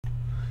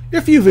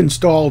If you've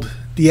installed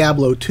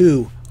Diablo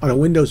 2 on a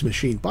Windows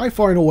machine, by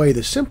far and away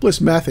the simplest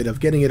method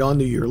of getting it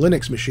onto your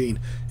Linux machine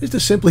is to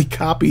simply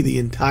copy the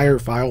entire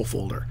file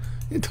folder.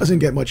 It doesn't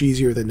get much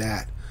easier than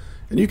that.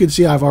 And you can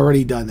see I've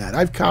already done that.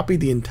 I've copied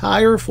the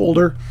entire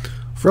folder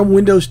from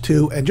Windows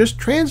 2 and just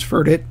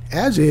transferred it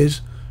as is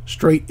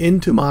straight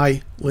into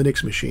my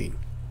Linux machine.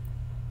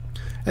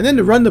 And then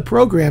to run the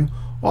program,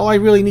 all I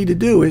really need to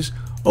do is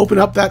open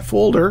up that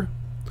folder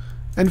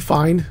and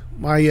find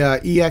my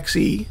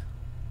exe.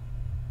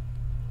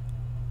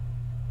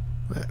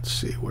 Let's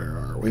see, where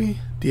are we?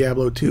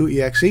 Diablo 2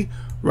 exe.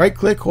 Right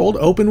click, hold,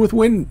 open with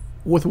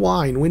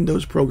Wine,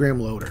 Windows Program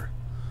Loader.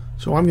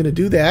 So I'm going to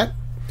do that.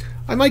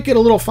 I might get a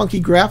little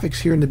funky graphics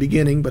here in the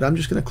beginning, but I'm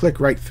just going to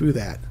click right through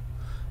that.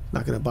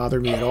 Not going to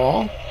bother me at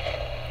all.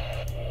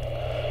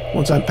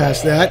 Once I'm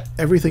past that,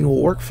 everything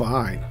will work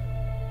fine.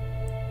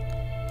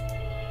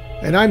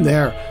 And I'm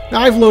there.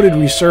 Now I've loaded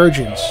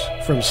Resurgence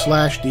from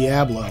Slash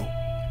Diablo,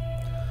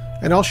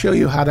 and I'll show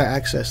you how to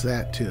access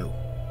that too.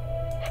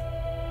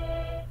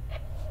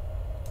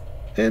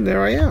 And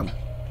there I am.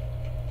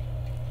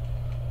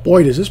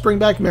 Boy, does this bring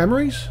back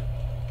memories.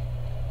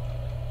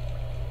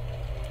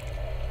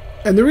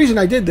 And the reason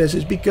I did this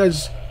is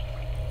because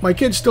my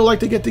kids still like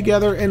to get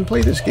together and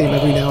play this game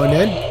every now and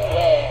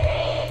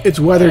then.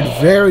 It's weathered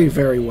very,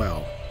 very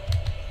well.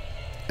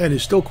 And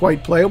is still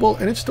quite playable,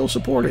 and it's still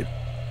supported.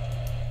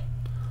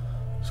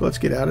 So let's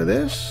get out of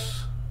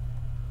this.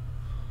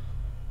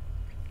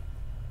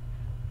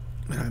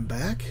 And I'm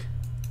back.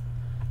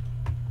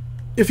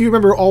 If you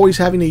remember always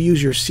having to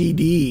use your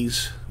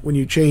CDs when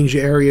you change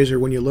areas or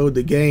when you load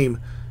the game,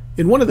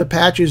 in one of the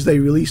patches they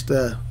released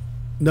a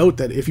note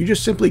that if you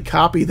just simply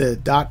copy the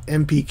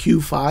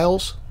 .mpq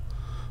files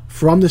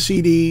from the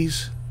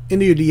CDs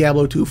into your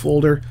Diablo 2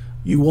 folder,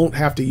 you won't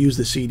have to use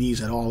the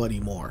CDs at all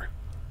anymore.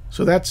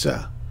 So that's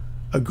a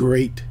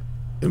great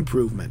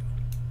improvement.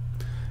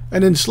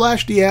 And in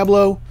Slash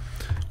Diablo,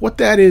 what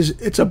that is,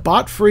 it's a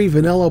bot-free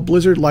vanilla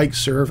Blizzard-like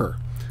server.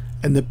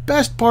 And the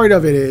best part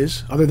of it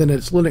is, other than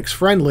it's Linux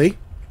friendly,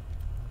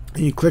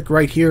 and you click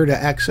right here to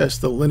access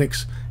the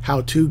Linux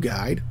how-to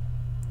guide,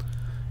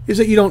 is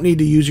that you don't need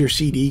to use your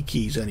CD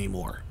keys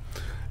anymore.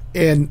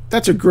 And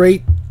that's a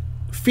great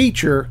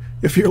feature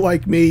if you're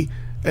like me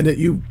and that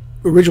you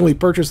originally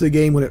purchased the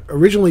game when it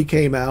originally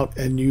came out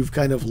and you've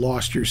kind of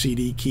lost your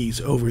CD keys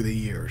over the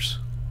years.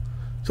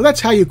 So that's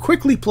how you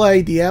quickly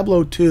play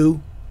Diablo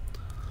 2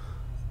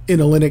 in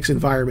a Linux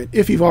environment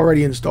if you've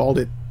already installed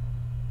it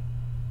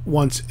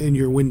once in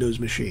your Windows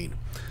machine.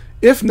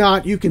 If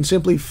not, you can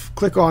simply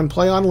click on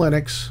Play on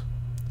Linux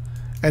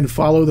and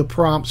follow the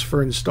prompts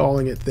for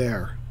installing it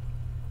there.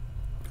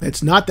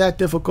 It's not that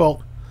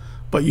difficult,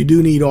 but you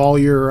do need all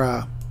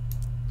your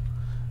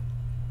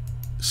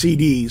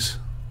CDs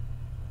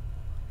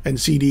and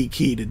CD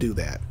key to do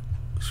that.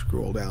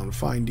 Scroll down,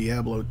 find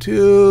Diablo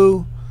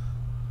 2,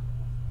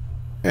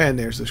 and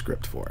there's the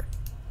script for it.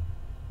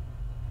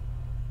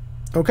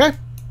 Okay?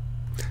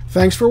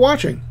 Thanks for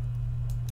watching.